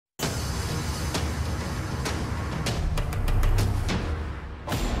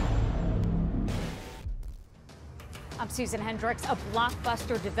Susan Hendricks. A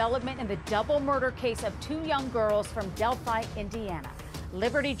blockbuster development in the double murder case of two young girls from Delphi, Indiana.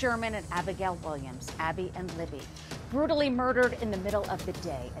 Liberty German and Abigail Williams, Abby and Libby, brutally murdered in the middle of the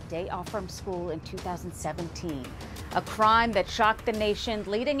day, a day off from school in 2017. A crime that shocked the nation,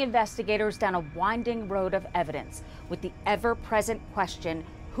 leading investigators down a winding road of evidence with the ever-present question,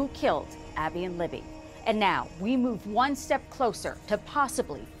 who killed Abby and Libby? And now we move one step closer to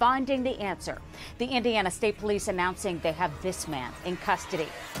possibly finding the answer. The Indiana State Police announcing they have this man in custody,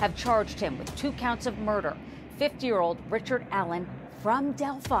 have charged him with 2 counts of murder. 50-year-old Richard Allen from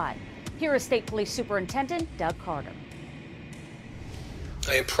Delphi. Here is State Police Superintendent Doug Carter.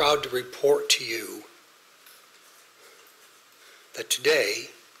 I am proud to report to you that today,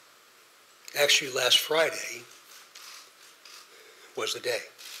 actually last Friday, was the day.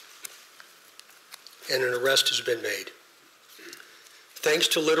 And an arrest has been made. Thanks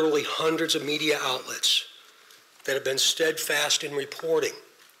to literally hundreds of media outlets that have been steadfast in reporting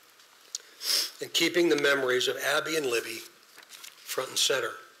and keeping the memories of Abby and Libby front and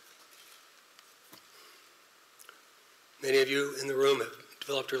center. Many of you in the room have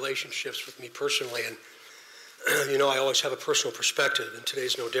developed relationships with me personally, and you know I always have a personal perspective, and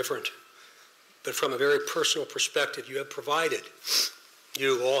today's no different. But from a very personal perspective, you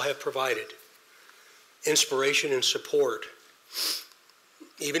all have provided inspiration and support,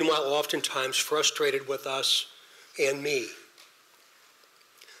 even while oftentimes frustrated with us and me.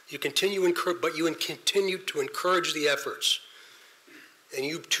 You continue to encourage the efforts, and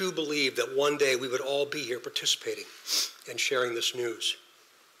you too believe that one day we would all be here participating and sharing this news.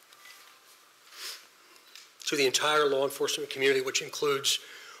 To the entire law enforcement community, which includes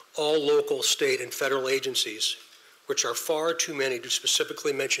all local, state, and federal agencies, which are far too many to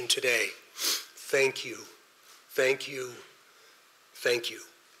specifically mention today, thank you, thank you, thank you.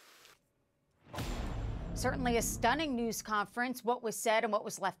 Certainly a stunning news conference. What was said and what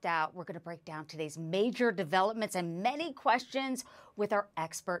was left out. We're going to break down today's major developments and many questions with our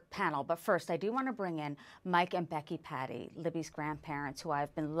expert panel. But first, I do want to bring in Mike and Becky Patty, Libby's grandparents, who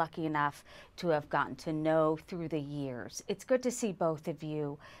I've been lucky enough to have gotten to know through the years. It's good to see both of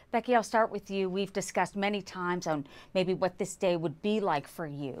you. Becky, I'll start with you. We've discussed many times on maybe what this day would be like for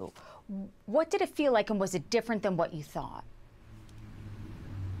you. What did it feel like, and was it different than what you thought?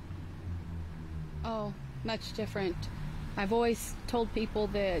 Oh, much different. I've always told people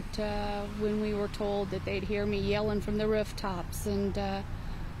that when we were told that they'd hear me yelling from the rooftops, and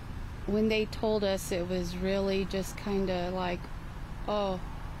when they told us, it was really just kind of like,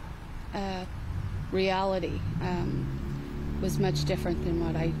 reality was much different than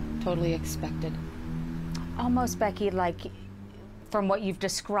what I totally expected. Almost, Becky, like from what you've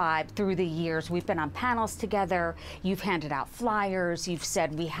described through the years, we've been on panels together, you've handed out flyers, you've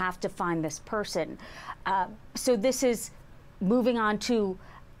said we have to find this person. So this is moving on to,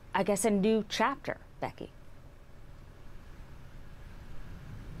 I guess, a new chapter, Becky.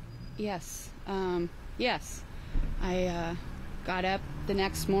 Yes, yes. I got up the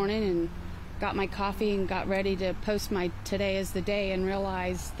next morning and got my coffee and got ready to post my today is the day, and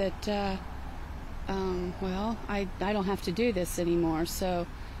realized that well, I don't have to do this anymore. So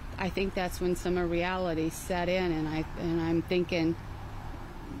I think that's when some of reality set in, and I'm thinking,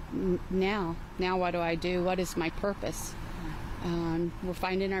 now what do I do? What is my purpose? We're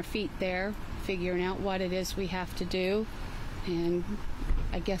finding our feet there, figuring out what it is we have to do, and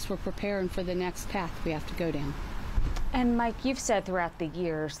I guess we're preparing for the next path we have to go down. And Mike, you've said throughout the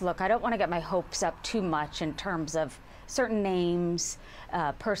years, look, I don't want to get my hopes up too much in terms of certain names,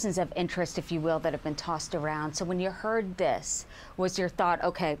 persons of interest, if you will, that have been tossed around. So when you heard this, was your thought,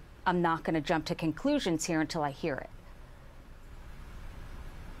 okay, I'm not going to jump to conclusions here until I hear it?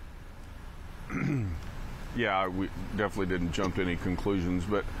 Yeah, we definitely didn't jump to any conclusions,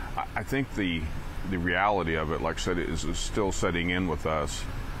 but I think the reality of it, like I said, is still setting in with us,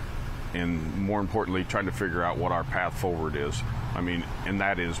 and more importantly, trying to figure out what our path forward is. I mean, and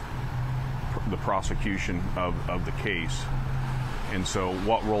that is the prosecution of the case. And so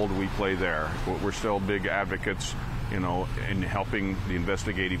what role do we play there? We're still big advocates, you know, in helping the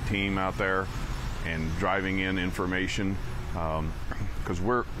investigative team out there and driving in information, because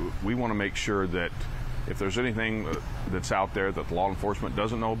we want to make sure that if there's anything that's out there that law enforcement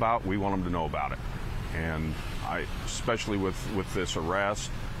doesn't know about, we want them to know about it. And especially with this arrest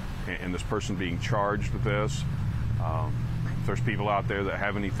and this person being charged with this, if there's people out there that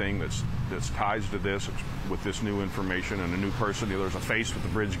have anything that's ties to this with this new information and a new person, you know, there's a face with the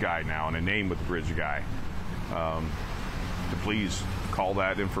bridge guy now and a name with the bridge guy, to please call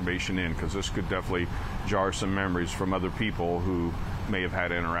that information in, because this could definitely jar some memories from other people who may have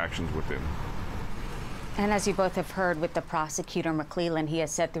had interactions with him. And as you both have heard with the prosecutor, McClellan, he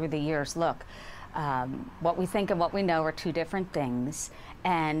has said through the years, look, what we think and what we know are two different things.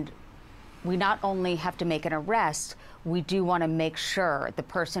 And we not only have to make an arrest, we do want to make sure the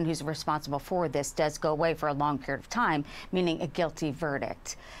person who's responsible for this does go away for a long period of time, meaning a guilty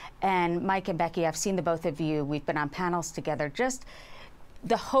verdict. And Mike and Becky, I've seen the both of you. We've been on panels together. Just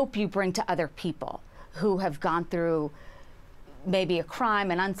the hope you bring to other people who have gone through maybe a crime,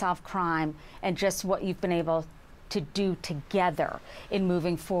 an unsolved crime, and just what you've been able to do together in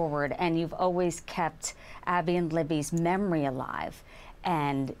moving forward. And you've always kept Abby and Libby's memory alive.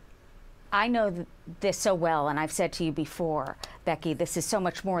 And I know this so well, and I've said to you before, Becky, this is so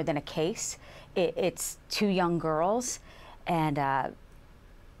much more than a case. It's two young girls. And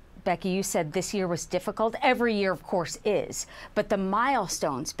Becky, you said this year was difficult. Every year, of course, is. But the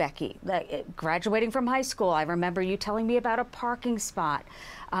milestones, Becky, graduating from high school, I remember you telling me about a parking spot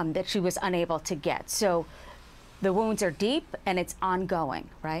that she was unable to get. So the wounds are deep, and it's ongoing,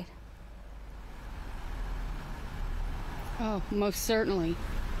 right? Oh, most certainly.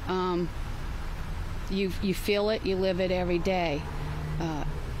 You feel it, you live it every day.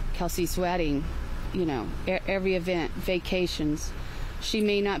 Kelsey's wedding, you know, every event, vacations. She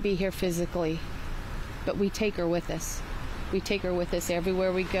may not be here physically, but we take her with us. We take her with us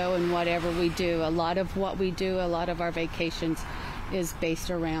everywhere we go and whatever we do. A lot of what we do, a lot of our vacations is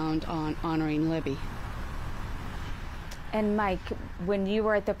based around on honoring Libby. And Mike, when you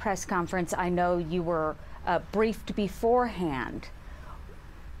were at the press conference, I know you were briefed beforehand.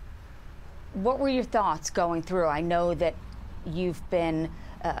 What were your thoughts going through? I know that you've been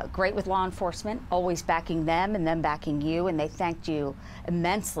great with law enforcement, always backing them and them backing you, and they thanked you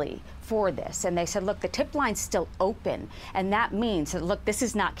immensely for this. And they said, look, the tip line's still open, and that means that, look, this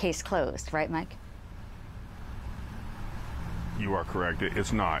is not case closed, right, Mike? You are correct.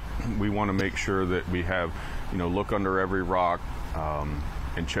 It's not. We want to make sure that we have, you know, look under every rock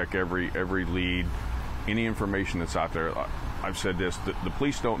and check every lead, any information that's out there. I've said this, the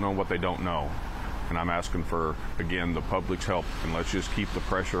police don't know what they don't know. And I'm asking for, again, the public's help, and let's just keep the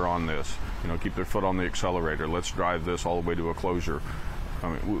pressure on this. You know, keep their foot on the accelerator. Let's drive this all the way to a closure.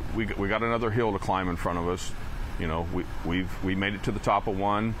 I mean, we got another hill to climb in front of us. You know, we made it to the top of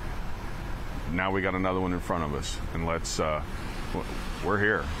one. Now we got another one in front of us, and we're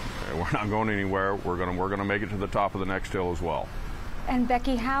here. We're not going anywhere. We're gonna make it to the top of the next hill as well. And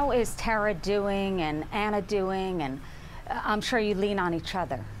Becky, how is Tara doing and Anna doing? And I'm sure you lean on each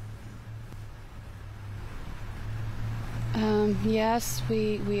other. Yes,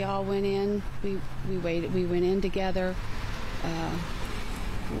 we all went in. We went in together.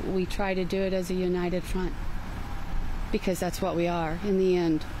 We try to do it as a united front, because that's what we are. In the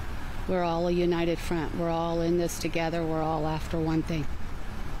end, we're all a united front. We're all in this together. We're all after one thing.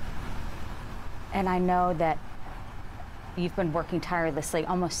 And I know that you've been working tirelessly,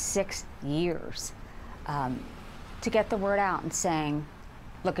 almost 6 years, to get the word out and saying,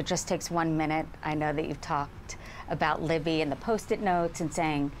 look, it just takes 1 minute. I know that you've talked about Libby and the Post-it notes and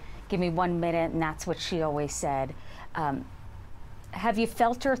saying, give me 1 minute, and that's what she always said. Have you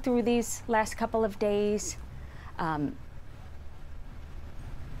felt her through these last couple of days? I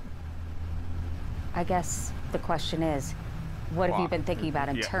guess the question is, what have you been thinking about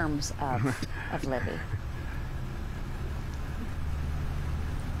in terms of Libby?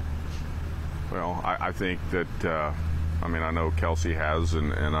 Well, I think that, I mean, I know Kelsey has,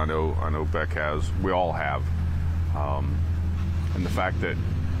 and I know Beck has. We all have. And the fact that,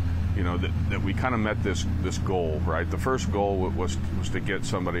 you know, that we kind of met this goal, right? The first goal was to get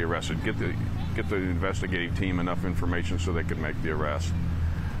somebody arrested, get the investigative team enough information so they could make the arrest.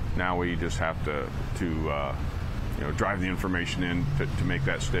 Now we just have to you know, drive the information in to make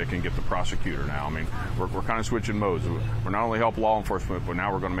that stick and get the prosecutor now. I mean, we're kind of switching modes. We're not only help law enforcement, but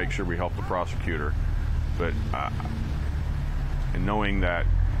now we're going to make sure we help the prosecutor. But and knowing that,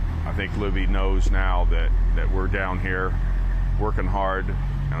 I think Libby knows now that we're down here working hard,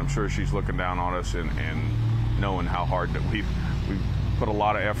 and I'm sure she's looking down on us and knowing how hard that we've put a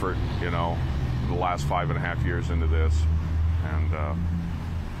lot of effort, you know, the last 5.5 years into this, and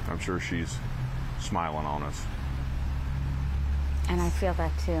I'm sure she's smiling on us. And I feel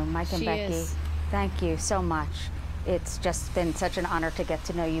that too. Mike and Becky, thank you so much. It's just been such an honor to get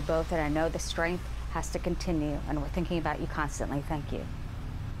to know you both, and I know the strength has to continue, and we're thinking about you constantly. Thank you.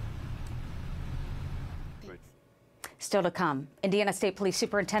 Still to come, Indiana State Police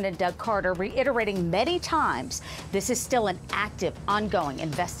Superintendent Doug Carter reiterating many times this is still an active, ongoing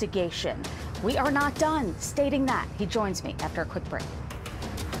investigation. We are not done, stating that. He joins me after a quick break.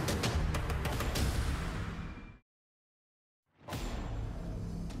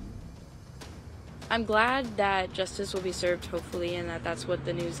 I'm glad that justice will be served, hopefully, and that that's what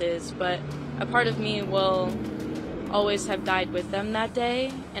the news is, but a part of me will always have died with them that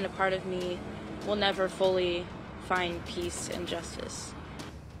day, and a part of me will never fully find peace and justice.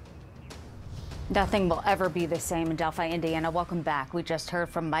 Nothing will ever be the same in Delphi, Indiana. Welcome back. We just heard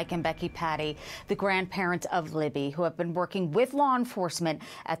from Mike and Becky Patty, the grandparents of Libby, who have been working with law enforcement.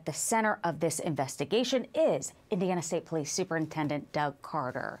 At the center of this investigation is Indiana State Police Superintendent Doug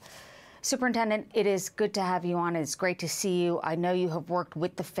Carter. Superintendent, it is good to have you on. It's great to see you. I know you have worked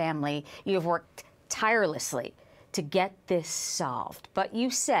with the family. You have worked tirelessly to get this solved. But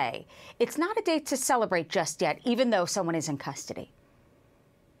you say it's not a day to celebrate just yet, even though someone is in custody.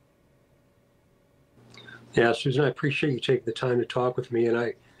 Yeah, Susan, I appreciate you taking the time to talk with me. And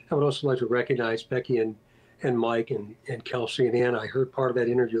I would also like to recognize Becky and Mike and Kelsey and Anna. I heard part of that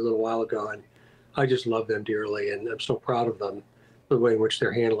interview a little while ago, and I just love them dearly. And I'm so proud of them for the way in which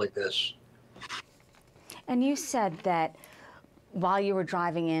they're handling this. And you said that while you were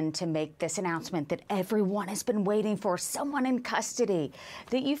driving in to make this announcement that everyone has been waiting for, someone in custody,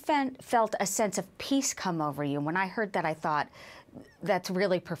 that you felt a sense of peace come over you. When I heard that, I thought that's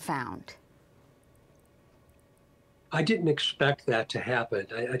really profound. I didn't expect that to happen.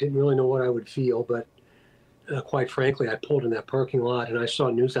 I didn't really know what I would feel, but quite frankly, I pulled in that parking lot and I saw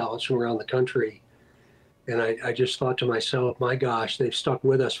news outlets from around the country. And I just thought to myself, my gosh, they've stuck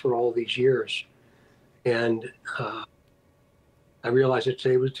with us for all these years. And I realized that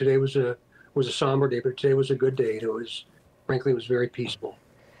today was a somber day, but today was a good day. Frankly, it was very peaceful.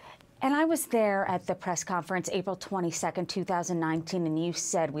 And I was there at the press conference April 22nd, 2019, and you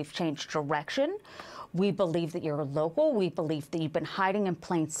said we've changed direction. We believe that you're local. We believe that you've been hiding in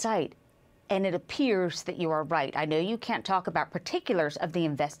plain sight. And it appears that you are right. I know you can't talk about particulars of the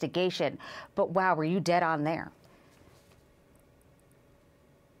investigation, but wow, were you dead on there?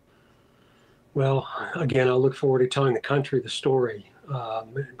 Well, again, I'll look forward to telling the country the story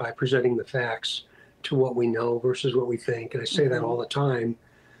by presenting the facts to what we know versus what we think. And I say that all the time.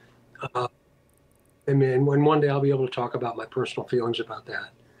 And one day I'll be able to talk about my personal feelings about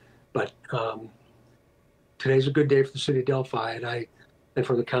that. But today's a good day for the city of Delphi and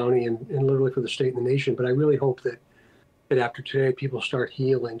for the county and literally for the state and the nation. But I really hope that after today, people start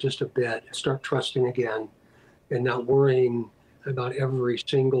healing just a bit, start trusting again, and not worrying about every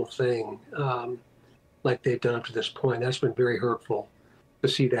single thing like they've done up to this point. That's been very hurtful to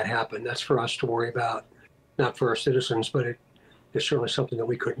see that happen. That's for us to worry about, not for our citizens, but it's certainly something that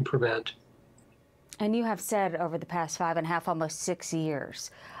we couldn't prevent. And you have said over the past 5.5, almost 6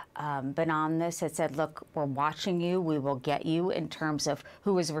 years, been on this, it said, look, we're watching you, we will get you in terms of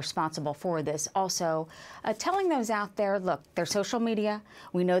who is responsible for this. Also, telling those out there, look, their social media,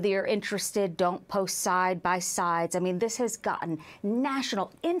 we know that you're interested, don't post side by sides. I mean, this has gotten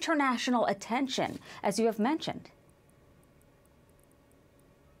national, international attention, as you have mentioned.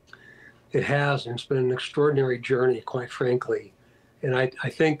 It has, and it's been an extraordinary journey, quite frankly. And I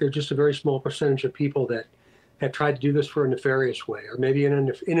think there's just a very small percentage of people that have tried to do this for a nefarious way, or maybe in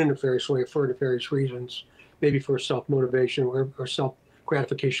a nefarious way for nefarious reasons, maybe for self-motivation or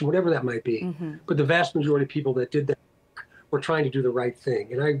self-gratification, whatever that might be. Mm-hmm. But the vast majority of people that did that were trying to do the right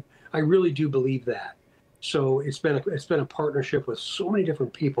thing. And I really do believe that. So it's been a partnership with so many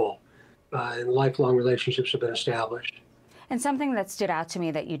different people, and lifelong relationships have been established. And something that stood out to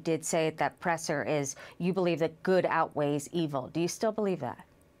me that you did say at that presser is you believe that good outweighs evil. Do you still believe that?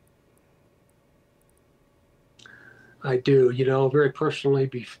 I do. You know, very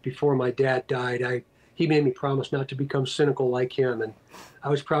personally, before my dad died, he made me promise not to become cynical like him. And I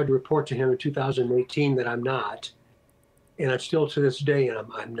was proud to report to him in 2018 that I'm not. And I'm still to this day, and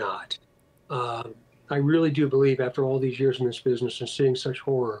I'm not. I really do believe after all these years in this business and seeing such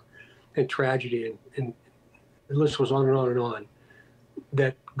horror and tragedy, and the list was on and on and on,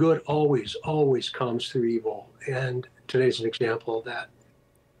 that good always, always comes through evil. And today's an example of that.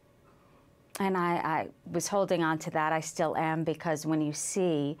 And I was holding on to that. I still am, because when you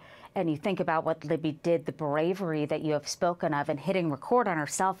see and you think about what Libby did, the bravery that you have spoken of, and hitting record on her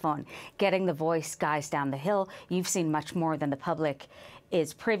cell phone, getting the voice guys down the hill, you've seen much more than the public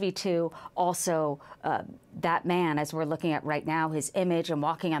is privy to. Also, that man, as we're looking at right now, his image and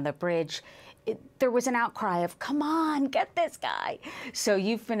walking on the bridge, there was an outcry of, come on, get this guy. So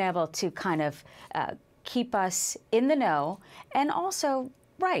you've been able to kind of keep us in the know, and also,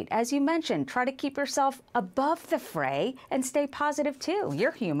 right, as you mentioned, try to keep yourself above the fray and stay positive too.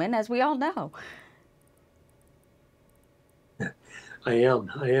 You're human, as we all know. I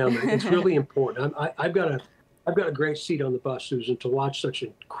am. It's really important. I've got a great seat on the bus, Susan, to watch such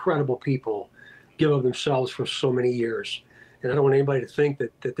incredible people give of themselves for so many years. And I don't want anybody to think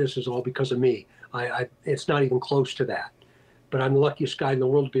that this is all because of me. It's not even close to that. But I'm the luckiest guy in the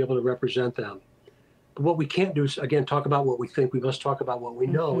world to be able to represent them. But what we can't do is, again, talk about what we think. We must talk about what we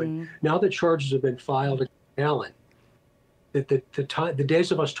know. And now that charges have been filed against Alan, the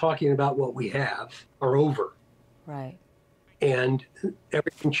days of us talking about what we have are over. Right. And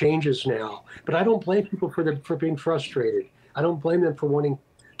everything changes now. But I don't blame people for being frustrated. I don't blame them for wanting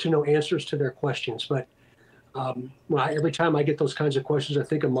to know answers to their questions. But every time I get those kinds of questions, I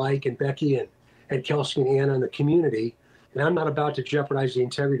think of Mike and Becky and Kelsey and Anna and the community. And I'm not about to jeopardize the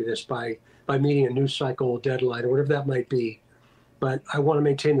integrity of this by meeting a news cycle deadline or whatever that might be. But I want to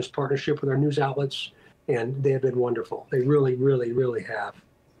maintain this partnership with our news outlets, and they have been wonderful. They really, really, really have.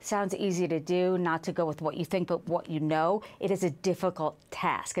 Sounds easy to do, not to go with what you think, but what you know. It is a difficult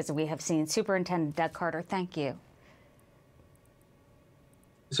task, as we have seen. Superintendent Doug Carter, thank you.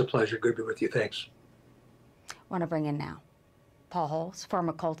 It's a pleasure. Good to be with you. Thanks. I want to bring in now Paul Holes,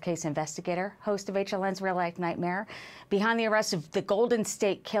 former cold case investigator, host of HLN's Real Life Nightmare, behind the arrest of the Golden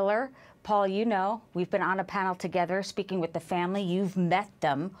State Killer. Paul, you know, we've been on a panel together speaking with the family. You've met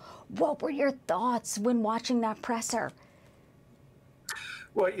them. What were your thoughts when watching that presser?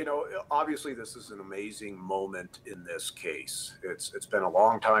 Well, you know, obviously this is an amazing moment in this case. It's been a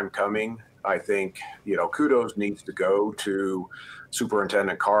long time coming. I think, you know, kudos needs to go to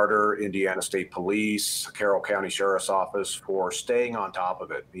Superintendent Carter, Indiana State Police, Carroll County Sheriff's Office for staying on top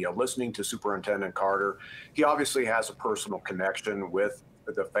of it. You know, listening to Superintendent Carter, he obviously has a personal connection with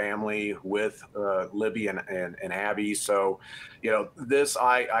the family, with Libby and Abby. So, you know, this,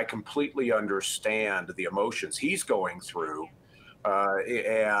 I completely understand the emotions he's going through.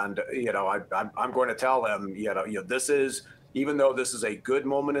 And, you know, I'm going to tell them, you know, this is, even though this is a good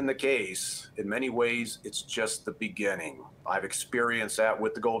moment in the case, in many ways, it's just the beginning. I've experienced that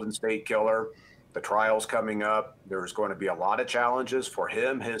with the Golden State Killer. The trial's coming up. There's going to be a lot of challenges for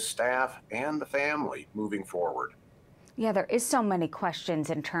him, his staff, and the family moving forward. Yeah, there is so many questions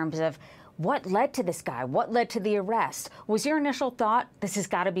in terms of what led to this guy, what led to the arrest. Was your initial thought, this has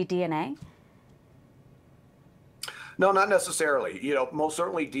got to be DNA? No, not necessarily. You know, most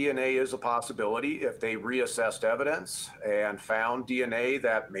certainly DNA is a possibility if they reassessed evidence and found DNA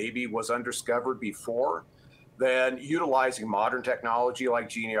that maybe was undiscovered before. Then utilizing modern technology like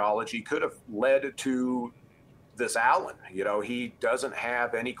genealogy could have led to this Allen. You know, he doesn't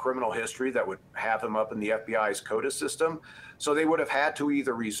have any criminal history that would have him up in the FBI's CODIS system. So they would have had to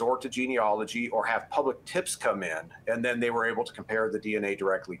either resort to genealogy or have public tips come in, and then they were able to compare the DNA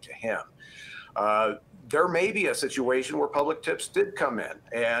directly to him. There may be a situation where public tips did come in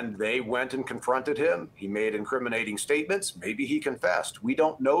and they went and confronted him. He made incriminating statements. Maybe he confessed. We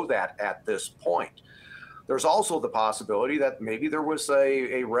don't know that at this point. There's also the possibility that maybe there was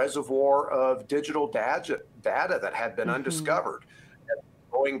a reservoir of digital data that had been undiscovered. And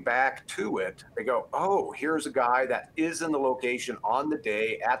going back to it, they go, oh, here's a guy that is in the location on the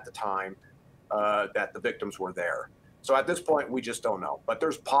day at the time that the victims were there. So at this point, we just don't know. But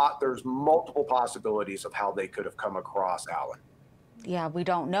there's multiple possibilities of how they could have come across Allen. Yeah, we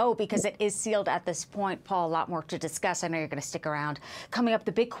don't know because it is sealed at this point. Paul, a lot more to discuss. I know you're going to stick around. Coming up,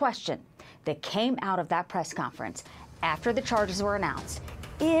 the big question that came out of that press conference after the charges were announced.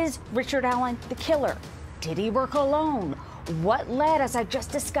 Is Richard Allen the killer? Did he work alone? What led, as I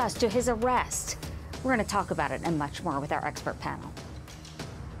just discussed, to his arrest? We're going to talk about it and much more with our expert panel.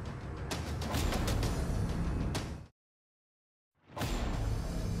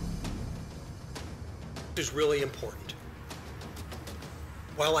 Is really important.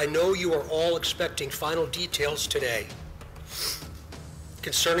 While I know you are all expecting final details today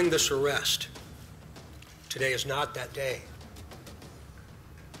concerning this arrest, today is not that day.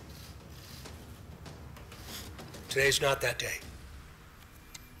 Today is not that day.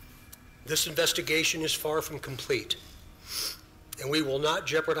 This investigation is far from complete, and we will not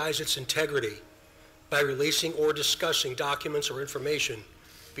jeopardize its integrity by releasing or discussing documents or information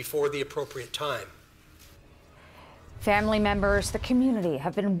before the appropriate time. Family members, the community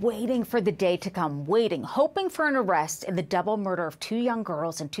have been waiting for the day to come, hoping for an arrest in the double murder of two young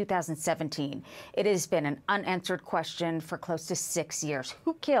girls in 2017. It has been an unanswered question for close to 6 years.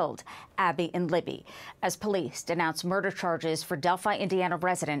 Who killed Abby and Libby? As police announced murder charges for Delphi, Indiana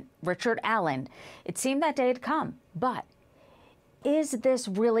resident Richard Allen, it seemed that day had come. But is this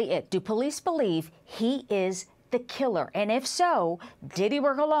really it? Do police believe he is the killer? And if so, did he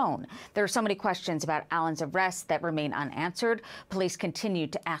work alone? There are so many questions about Allen's arrest that remain unanswered. Police continue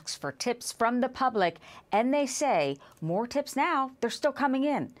to ask for tips from the public, and they say more tips now. They're still coming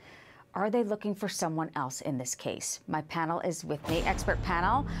in. Are they looking for someone else in this case? My panel is with me, expert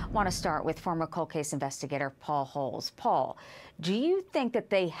panel. I want to start with former cold case investigator Paul Holes. Paul, do you think that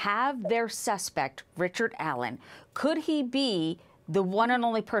they have their suspect, Richard Allen? Could he be the one and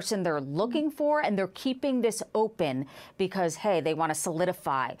only person they're looking for, and they're keeping this open because, hey, they want to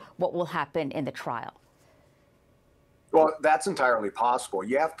solidify what will happen in the trial? Well, that's entirely possible.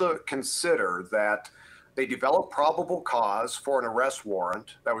 You have to consider that they developed probable cause for an arrest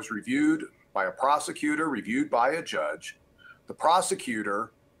warrant that was reviewed by a prosecutor, reviewed by a judge. The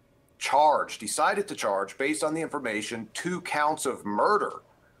prosecutor decided to charge, based on the information, 2 counts of murder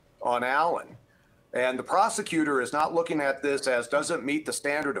on Allen. And the prosecutor is not looking at this as doesn't meet the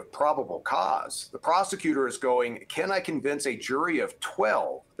standard of probable cause. The prosecutor is going, can I convince a jury of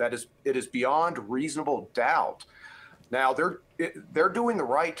 12 that it is beyond reasonable doubt? Now, they're doing the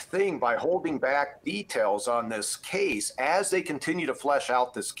right thing by holding back details on this case as they continue to flesh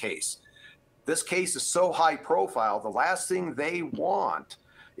out this case. This case is so high profile, the last thing they want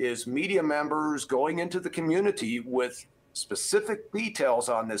is media members going into the community with specific details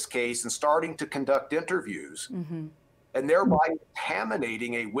on this case and starting to conduct interviews, and thereby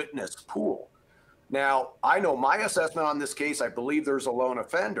contaminating a witness pool. Now, I know my assessment on this case, I believe there's a lone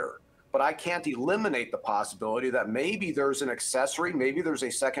offender, but I can't eliminate the possibility that maybe there's an accessory, maybe there's a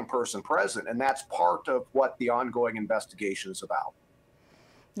second person present, and that's part of what the ongoing investigation is about.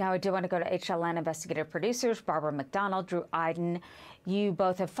 Now, I do want to go to HLN investigative producers, Barbara McDonald, Drew Iden. You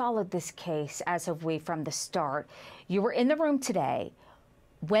both have followed this case, as have we, from the start. You were in the room today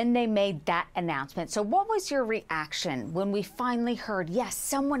when they made that announcement. So what was your reaction when we finally heard, yes,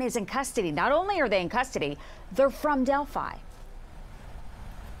 someone is in custody? Not only are they in custody, they're from Delphi.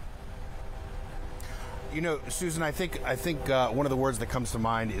 You know, Susan, I think one of the words that comes to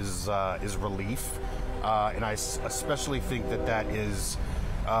mind is relief, and I especially think that is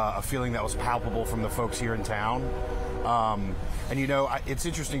a feeling that was palpable from the folks here in town. And you know, it's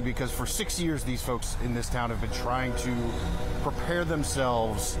interesting because for 6 years, these folks in this town have been trying to prepare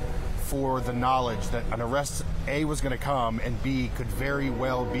themselves for the knowledge that an arrest, A, was going to come, and B, could very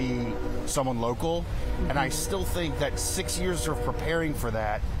well be someone local. And I still think that 6 years of preparing for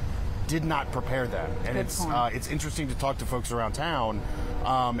that did not prepare them. And it's interesting to talk to folks around town.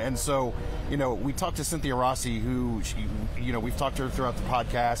 And so, you know, we talked to Cynthia Rossi, who, we've talked to her throughout the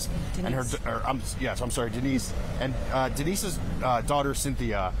podcast. Denise. And Denise. And Denise's daughter,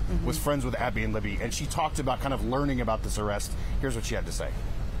 Cynthia, was friends with Abby and Libby, and she talked about kind of learning about this arrest. Here's what she had to say.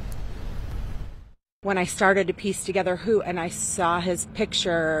 When I started to piece together and I saw his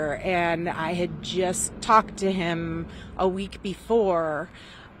picture, and I had just talked to him a week before,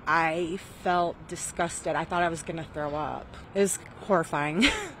 I felt disgusted. I thought I was going to throw up. It was horrifying.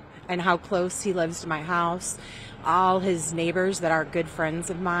 And how close he lives to my house. All his neighbors that are good friends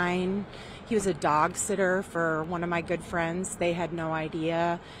of mine. He was a dog sitter for one of my good friends. They had no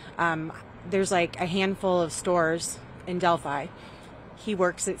idea. There's like a handful of stores in Delphi. He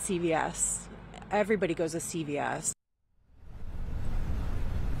works at CVS. Everybody goes to CVS.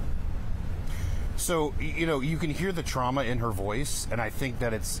 So, you know, you can hear the trauma in her voice, and I think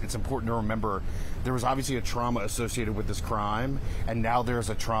that it's important to remember there was obviously a trauma associated with this crime, and now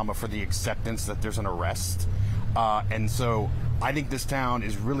there's a trauma for the acceptance that there's an arrest. And so I think this town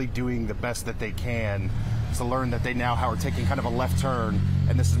is really doing the best that they can to learn that they now are taking kind of a left turn,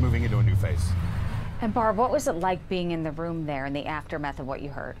 and this is moving into a new phase. And Barb, what was it like being in the room there in the aftermath of what you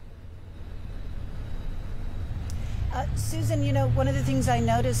heard? Susan, you know, one of the things I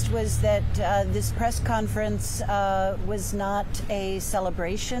noticed was that this press conference was not a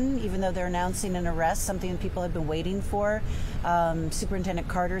celebration, even though they're announcing an arrest, something that people have been waiting for. Superintendent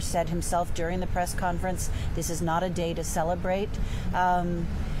Carter said himself during the press conference, this is not a day to celebrate.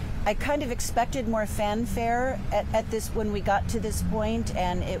 I kind of expected more fanfare at this when we got to this point,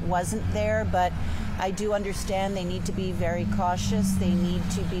 and it wasn't there, but I do understand they need to be very cautious. They need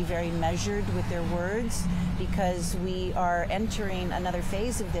to be very measured with their words, because we are entering another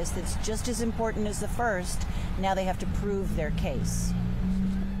phase of this that's just as important as the first. Now they have to prove their case.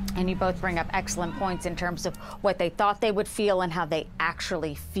 And you both bring up excellent points in terms of what they thought they would feel and how they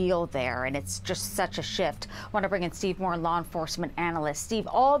actually feel there. And it's just such a shift. I want to bring in Steve Moore, law enforcement analyst. Steve,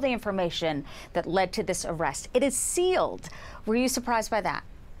 all the information that led to this arrest, it is sealed. Were you surprised by that?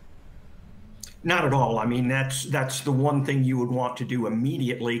 Not at all. I mean, that's the one thing you would want to do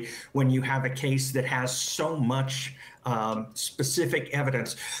immediately when you have a case that has so much specific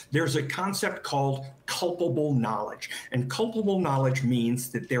evidence. There's a concept called culpable knowledge, and culpable knowledge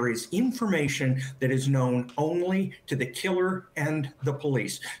means that there is information that is known only to the killer and the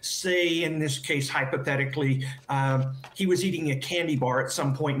police. Say, in this case, hypothetically, he was eating a candy bar at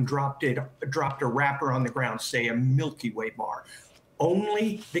some point and dropped a wrapper on the ground, say a Milky Way bar.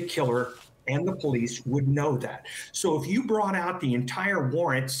 Only the killer and the police would know that. So if you brought out the entire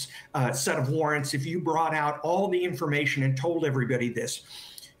warrants, set of warrants, if you brought out all the information and told everybody this,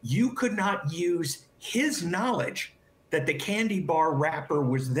 you could not use his knowledge that the candy bar wrapper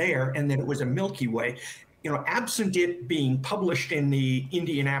was there and that it was a Milky Way, absent it being published in the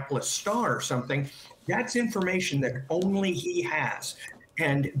Indianapolis Star or something. That's information that only he has.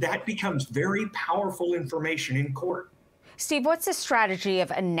 And that becomes very powerful information in court. Steve, what's the strategy of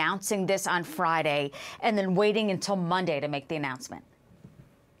announcing this on Friday and then waiting until Monday to make the announcement?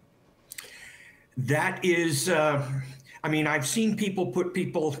 That is, I've seen people put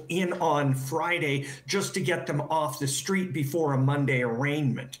people in on Friday just to get them off the street before a Monday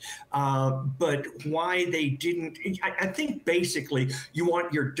arraignment. But why they didn't, I think basically you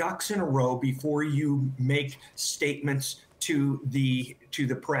want your ducks in a row before you make statements to the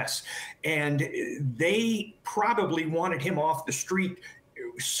press. And they probably wanted him off the street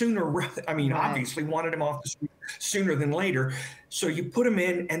sooner. Obviously wanted him off the street sooner than later. So you put him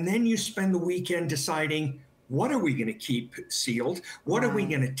in, and then you spend the weekend deciding, what are we going to keep sealed? What are we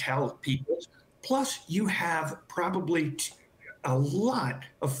going to tell people? Plus, you have probably a lot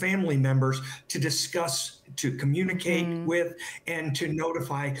of family members to discuss, to communicate with, and to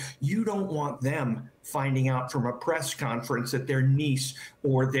notify. You don't want them finding out from a press conference that their niece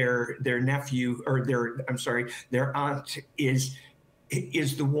or their nephew or their aunt is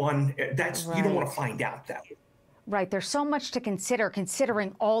the one. That's right. You don't want to find out that way. Right. There's so much to consider,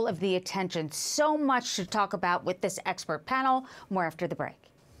 considering all of the attention. So much to talk about with this expert panel. More after the break.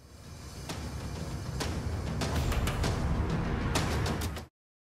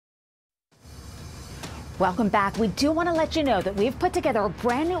 Welcome back. We do want to let you know that we've put together a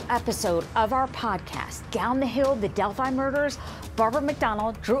brand new episode of our podcast, Down the Hill, the Delphi Murders. Barbara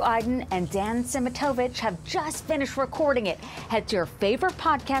McDonald, Drew Iden, and Dan Simitovich have just finished recording it. Head to your favorite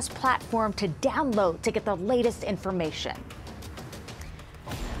podcast platform to download to get the latest information.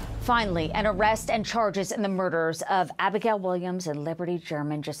 Finally, an arrest and charges in the murders of Abigail Williams and Liberty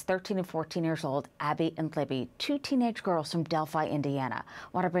German, just 13 and 14 years old, Abby and Libby, two teenage girls from Delphi, Indiana.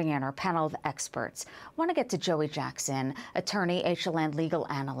 Want to bring in our panel of experts. Want to get to Joey Jackson, attorney, HLN legal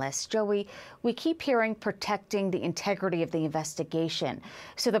analyst. Joey, we keep hearing protecting the integrity of the investigation.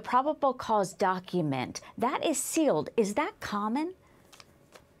 So the probable cause document, that is sealed. Is that common?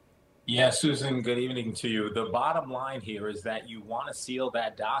 Yeah, Susan, good evening to you. The bottom line here is that you want to seal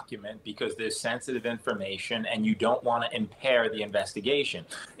that document because there's sensitive information and you don't want to impair the investigation.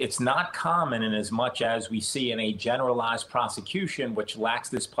 It's not common in as much as we see in a generalized prosecution, which lacks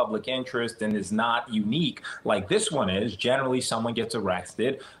this public interest and is not unique like this one is. Generally, someone gets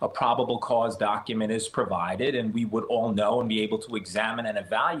arrested, a probable cause document is provided, and we would all know and be able to examine and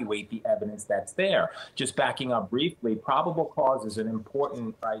evaluate the evidence that's there. Just backing up briefly, probable cause is an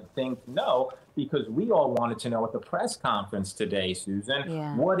important, thing to know, because we all wanted to know at the press conference today,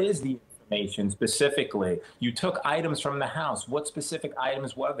 Susan, what is the information specifically? You took items from the house. What specific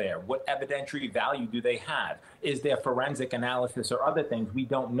items were there? What evidentiary value do they have? Is there forensic analysis or other things? We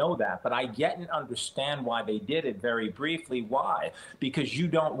don't know that, but I get and understand why they did it very briefly. Why? Because you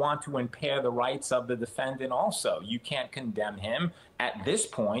don't want to impair the rights of the defendant also. You can't condemn him. At this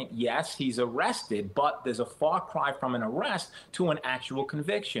point, yes, he's arrested, but there's a far cry from an arrest to an actual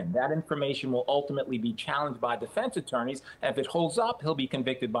conviction. That information will ultimately be challenged by defense attorneys. If it holds up, he'll be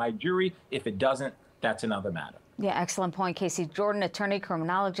convicted by a jury. If it doesn't, that's another matter. Yeah, excellent point, Casey Jordan, attorney,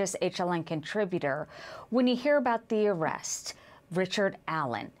 criminologist, HLN contributor. When you hear about the arrest, Richard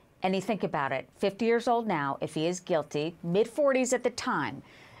Allen, and you think about it, 50 years old now, if he is guilty, mid-40s at the time,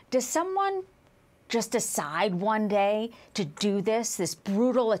 does someone just decide one day to do this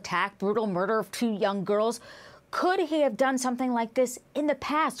brutal attack, brutal murder of two young girls? Could he have done something like this in the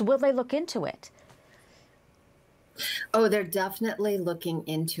past? Will they look into it? Oh, they're definitely looking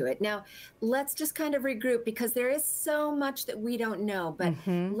into it. Now, let's just kind of regroup because there is so much that we don't know. But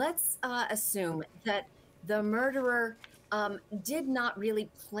let's assume that the murderer did not really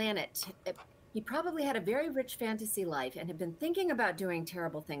plan it. He probably had a very rich fantasy life and had been thinking about doing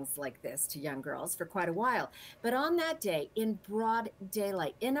terrible things like this to young girls for quite a while. But on that day, in broad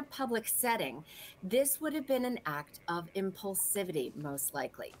daylight, in a public setting, this would have been an act of impulsivity, most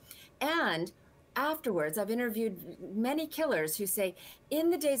likely. And afterwards, I've interviewed many killers who say in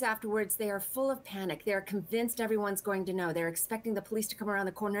the days afterwards, they are full of panic. They're convinced everyone's going to know. They're expecting the police to come around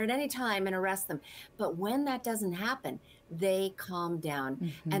the corner at any time and arrest them. But when that doesn't happen, they calm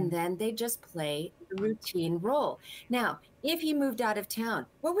down and then they just play the routine role. Now, if he moved out of town,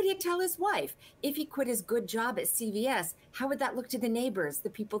 what would he tell his wife? If he quit his good job at CVS, how would that look to the neighbors, the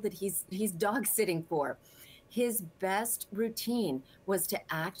people that he's dog sitting for? His best routine was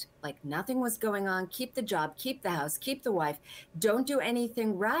to act like nothing was going on, keep the job, keep the house, keep the wife, don't do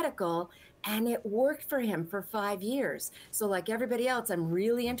anything radical. And it worked for him for 5 years. So like everybody else, I'm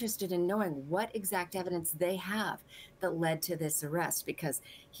really interested in knowing what exact evidence they have that led to this arrest, because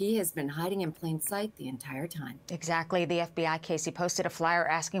he has been hiding in plain sight the entire time. Exactly. The FBI, Casey, posted a flyer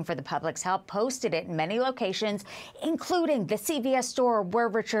asking for the public's help, posted it in many locations, including the CVS store where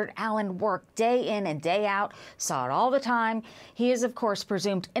Richard Allen worked day in and day out, saw it all the time. He is, of course,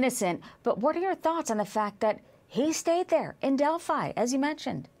 presumed innocent. But what are your thoughts on the fact that he stayed there in Delphi, as you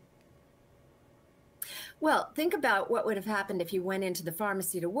mentioned? Well, think about what would have happened if he went into the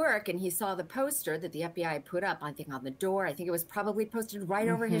pharmacy to work and he saw the poster that the FBI had put up, I think, on the door. I think it was probably posted right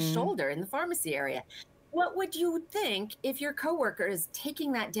over his shoulder in the pharmacy area. What would you think if your coworker is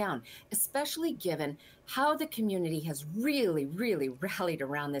taking that down, especially given how the community has really, really rallied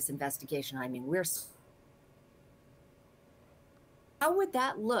around this investigation? I mean, how would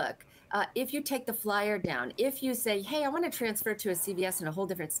that look? If you take the flyer down, if you say, hey, I want to transfer to a CVS in a whole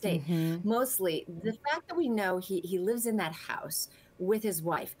different state, mostly the fact that we know he lives in that house with his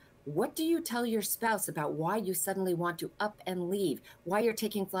wife, what do you tell your spouse about why you suddenly want to up and leave, why you're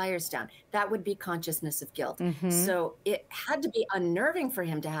taking flyers down? That would be consciousness of guilt. So it had to be unnerving for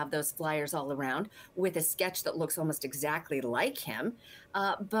him to have those flyers all around with a sketch that looks almost exactly like him.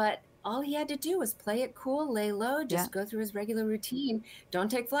 But all he had to do was play it cool, lay low, just go through his regular routine.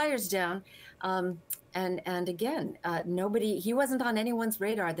 Don't take flyers down. And again, he wasn't on anyone's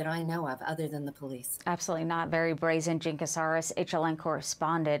radar that I know of other than the police. Absolutely not. Very brazen. Jean Casares, HLN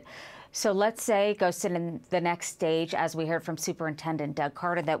correspondent. So let's say, goes to the next stage, as we heard from Superintendent Doug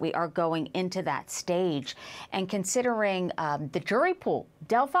Carter, that we are going into that stage. And considering the jury pool,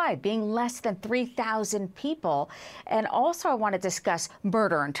 Delphi being less than 3,000 people. And also I want to discuss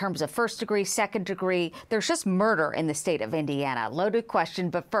murder in terms of first degree, second degree. There's just murder in the state of Indiana. Loaded question.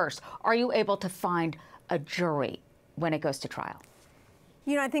 But first, are you able to find a jury when it goes to trial?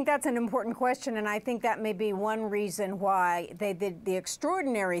 You know, I think that's an important question, and I think that may be one reason why they did the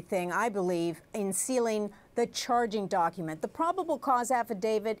extraordinary thing, I believe, in sealing the charging document. The probable cause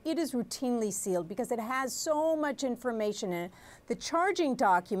affidavit, it is routinely sealed because it has so much information in it. The charging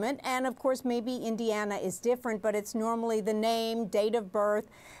document, and of course maybe Indiana is different, but it's normally the name, date of birth,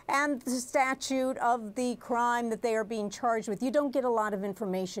 and the statute of the crime that they are being charged with. You don't get a lot of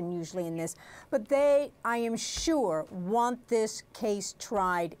information usually in this, but they, I am sure, want this case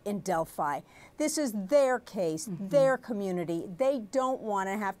tried in Delphi. This is their case, their community. They don't want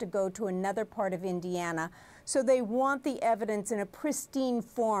to have to go to another part of Indiana. So they want the evidence in a pristine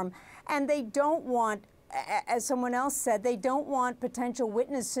form. And they don't want, as someone else said, they don't want potential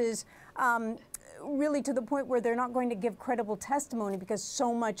witnesses really to the point where they're not going to give credible testimony because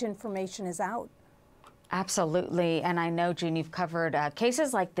so much information is out. Absolutely. And I know, Jean, you've covered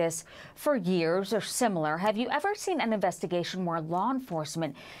cases like this for years or similar. Have you ever seen an investigation where law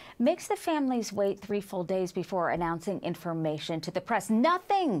enforcement makes the families wait 3 full days before announcing information to the press?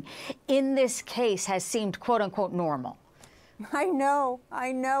 Nothing in this case has seemed, quote unquote, normal. I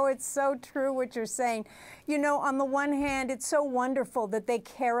know, it's so true what you're saying. You know, on the one hand, it's so wonderful that they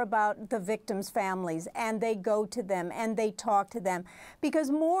care about the victims' families and they go to them and they talk to them,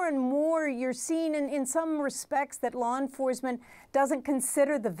 because more and more you're seeing in some respects that law enforcement doesn't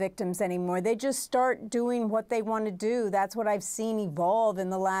consider the victims anymore. They just start doing what they want to do. That's what I've seen evolve in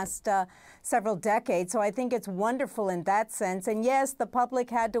the last several decades. So I think it's wonderful in that sense. And yes, the public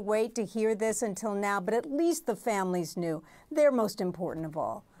had to wait to hear this until now, but at least the families knew. They're most important of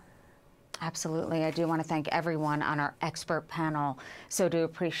all. Absolutely. I do want to thank everyone on our expert panel. So do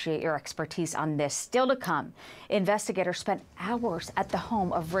appreciate your expertise on this. Still to come, investigators spent hours at the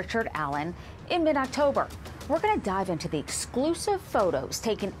home of Richard Allen in mid-October. We're going to dive into the exclusive photos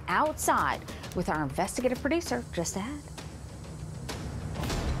taken outside with our investigative producer just ahead.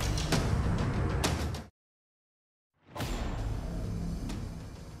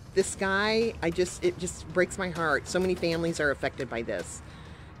 This guy, it just breaks my heart. So many families are affected by this.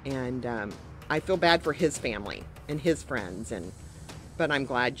 And I feel bad for his family and his friends, but I'm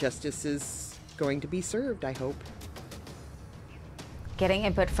glad justice is going to be served, I hope. Getting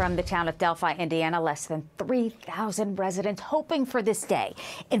input from the town of Delphi, Indiana, less than 3,000 residents hoping for this day.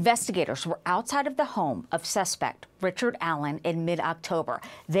 Investigators were outside of the home of suspect Richard Allen in mid-October.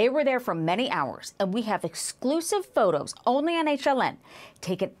 They were there for many hours, and we have exclusive photos only on HLN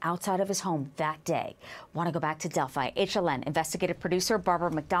taken outside of his home that day. Want to go back to Delphi. HLN investigative producer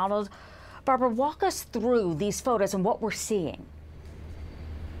Barbara McDonald. Barbara, walk us through these photos and what we're seeing.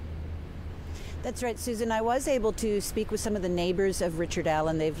 That's right, Susan. I was able to speak with some of the neighbors of Richard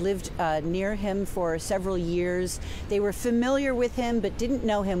Allen. They've lived near him for several years. They were familiar with him but didn't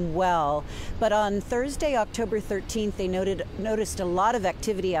know him well. But on Thursday, October 13th, they noticed a lot of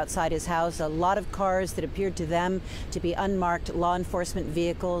activity outside his house, a lot of cars that appeared to them to be unmarked law enforcement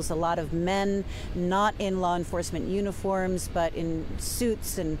vehicles, a lot of men not in law enforcement uniforms but in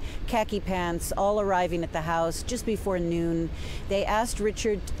suits and khaki pants, all arriving at the house just before noon. They asked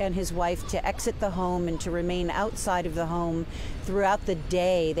Richard and his wife to exit the home and to remain outside of the home throughout the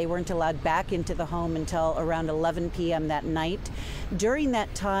day. They weren't allowed back into the home until around 11 p.m. that night. During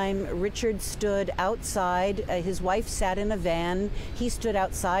that time, Richard stood outside. His wife sat in a van. He stood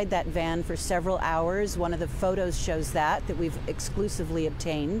outside that van for several hours. One of the photos shows that we've exclusively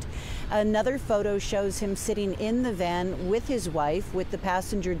obtained. Another photo shows him sitting in the van with his wife with the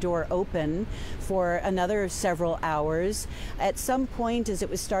passenger door open for another several hours. At some point, as it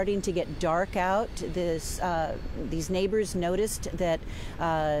was starting to get dark out, these neighbors noticed that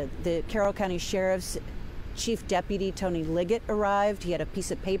the Carroll County Sheriff's Chief Deputy Tony Liggett arrived. He had a piece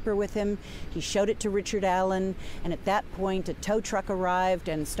of paper with him. He showed it to Richard Allen, and at that point a tow truck arrived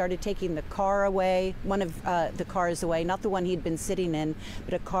and started taking the car away, one of the cars away, not the one he'd been sitting in,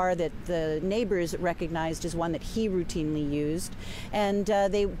 but a car that the neighbors recognized as one that he routinely used. And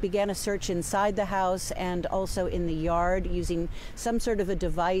they began a search inside the house and also in the yard using some sort of a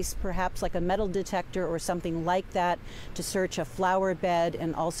device, perhaps like a metal detector or something like that, to search a flower bed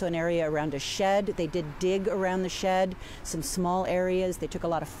and also an area around a shed. They did dig around the shed, some small areas. They took a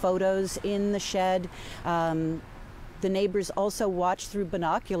lot of photos in the shed. The neighbors also watched through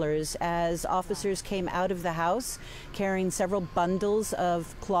binoculars as officers came out of the house carrying several bundles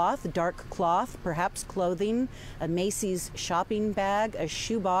of cloth, dark cloth, perhaps clothing, a Macy's shopping bag, a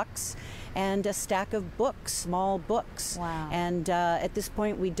shoebox, and a stack of books, small books. Wow. And at this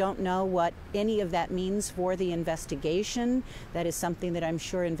point, we don't know what any of that means for the investigation. That is something that I'm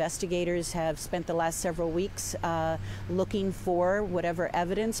sure investigators have spent the last several weeks looking for, whatever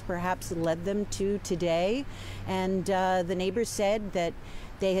evidence perhaps led them to today. And the neighbors said that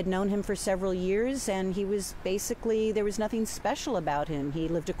they had known him for several years, and he was basically, there was nothing special about him. He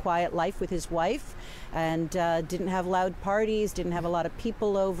lived a quiet life with his wife and didn't have loud parties, didn't have a lot of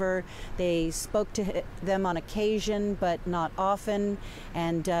people over. They spoke to them on occasion, but not often,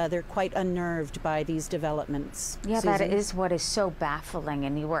 and they're quite unnerved by these developments. Yeah, Susan? that is what is so baffling,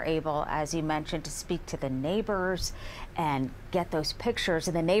 and you were able, as you mentioned, to speak to the neighbors and get those pictures,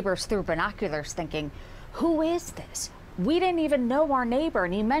 and the neighbors through binoculars thinking, who is this? We didn't even know our neighbor,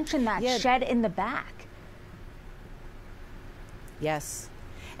 and you mentioned that shed in the back. Yes.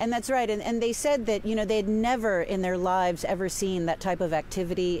 And that's right. And they said that, you know, they had never in their lives ever seen that type of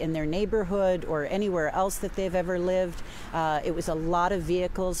activity in their neighborhood or anywhere else that they've ever lived. It was a lot of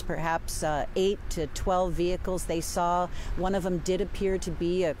vehicles, perhaps 8 to 12 vehicles they saw. One of them did appear to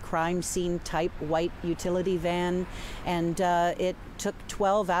be a crime scene type white utility van. And it took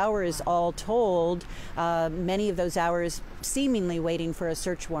 12 hours all told, many of those hours seemingly waiting for a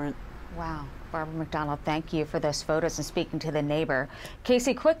search warrant. Wow. Barbara McDonald, thank you for those photos and speaking to the neighbor.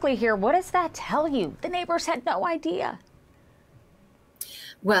 Casey, quickly here, what does that tell you? The neighbors had no idea.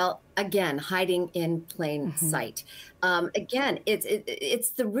 Well, again, hiding in plain sight. Again, it's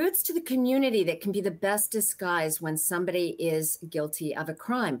the roots to the community that can be the best disguise when somebody is guilty of a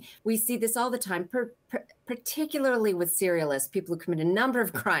crime. We see this all the time, particularly with serialists, people who commit a number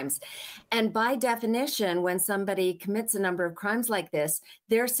of crimes. And by definition, when somebody commits a number of crimes like this,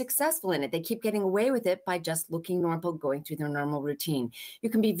 they're successful in it. They keep getting away with it by just looking normal, going through their normal routine. You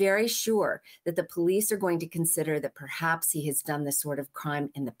can be very sure that the police are going to consider that perhaps he has done this sort of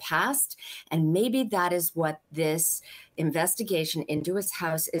crime in the past. And maybe that is what this investigation into his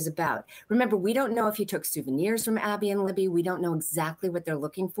house is about. Remember, we don't know if he took souvenirs from Abby and Libby. We don't know exactly what they're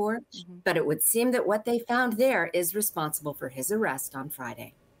looking for, but it would seem that what they found there is responsible for his arrest on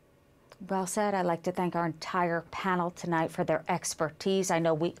Friday. Well said. I'd like to thank our entire panel tonight for their expertise. I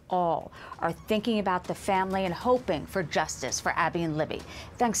know we all are thinking about the family and hoping for justice for Abby and Libby.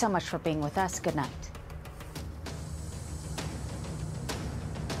 Thanks so much for being with us. Good night.